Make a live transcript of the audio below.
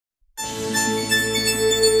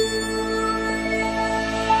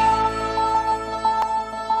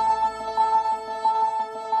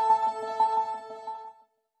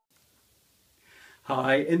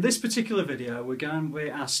Hi, in this particular video we're going to be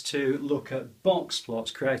asked to look at box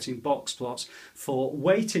plots, creating box plots for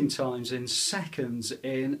waiting times in seconds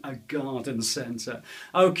in a garden centre.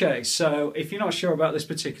 Okay, so if you're not sure about this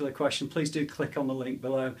particular question, please do click on the link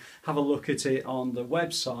below, have a look at it on the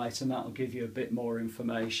website, and that'll give you a bit more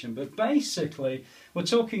information. But basically we're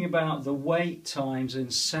talking about the wait times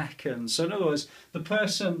in seconds. So in other words, the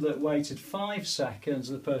person that waited 5 seconds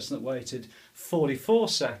and the person that waited 44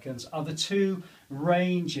 seconds are the two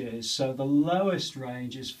ranges. So the lowest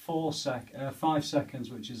range is 5 seconds,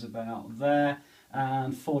 which is about there,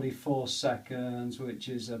 and 44 seconds, which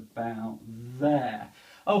is about there.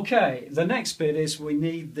 Okay, the next bit is we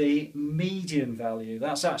need the median value.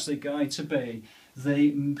 That's actually going to be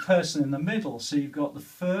the person in the middle. So you've got the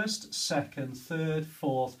first, second, third,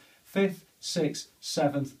 fourth, fifth, sixth,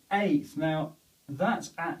 seventh, eighth. Now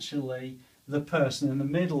that's actually the person in the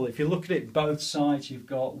middle. If you look at it both sides, you've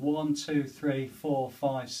got 1, 2, 3, 4,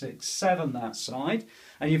 5, 6, 7 that side,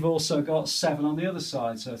 and you've also got 7 on the other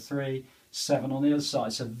side, so 3, 7 on the other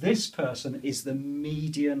side. So this person is the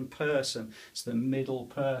median person, it's the middle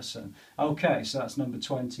person. Okay, so that's number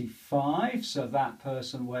 25, so that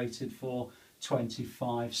person waited for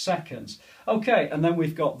 25 seconds. Okay, and then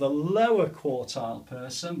we've got the lower quartile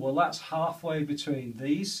person. Well, that's halfway between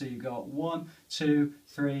these, so you've got 1, 2,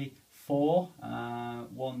 3, 4,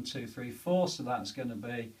 1, 2, 3, 4, so that's going to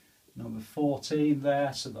be number 14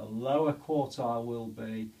 there, so the lower quartile will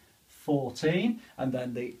be 14, and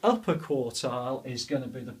then the upper quartile is going to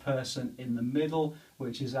be the person in the middle,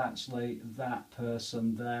 which is actually that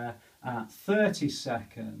person there at 30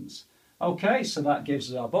 seconds. Okay, so that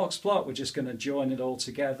gives us our box plot. We're just going to join it all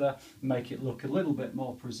together, make it look a little bit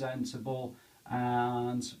more presentable,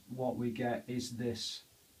 and what we get is this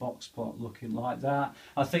box plot looking like that.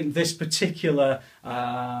 I think this particular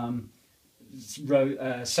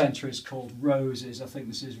centre is called Roses. I think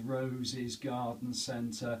this is Roses Garden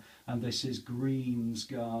Centre and this is Green's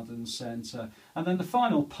Garden Centre. And then the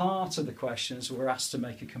final part of the question is we're asked to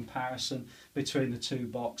make a comparison between the two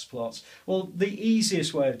box plots. Well, the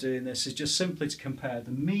easiest way of doing this is just simply to compare the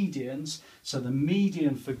medians. So the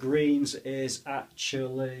median for Greens is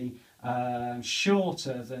actually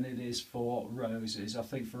shorter than it is for Roses. I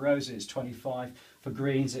think for Roses it's 25, for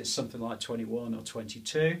Greens it's something like 21 or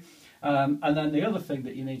 22. And then the other thing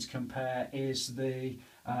that you need to compare is the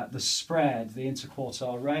spread, the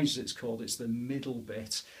interquartile range as it's called. It's the middle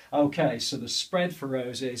bit. Okay, so the spread for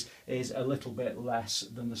Roses is a little bit less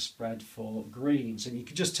than the spread for Greens, and you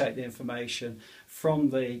can just take the information from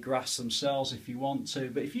the graphs themselves if you want to,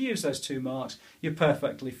 but if you use those two marks, you're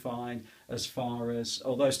perfectly fine as far as,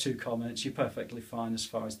 or those two comments, you're perfectly fine as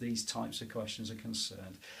far as these types of questions are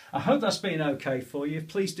concerned. I hope that's been okay for you.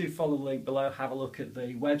 Please do follow the link below, have a look at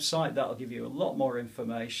the website, that'll give you a lot more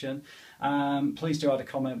information. Please do add a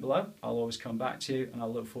comment below, I'll always come back to you, and I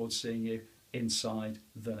look forward to seeing you inside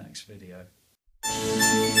the next video.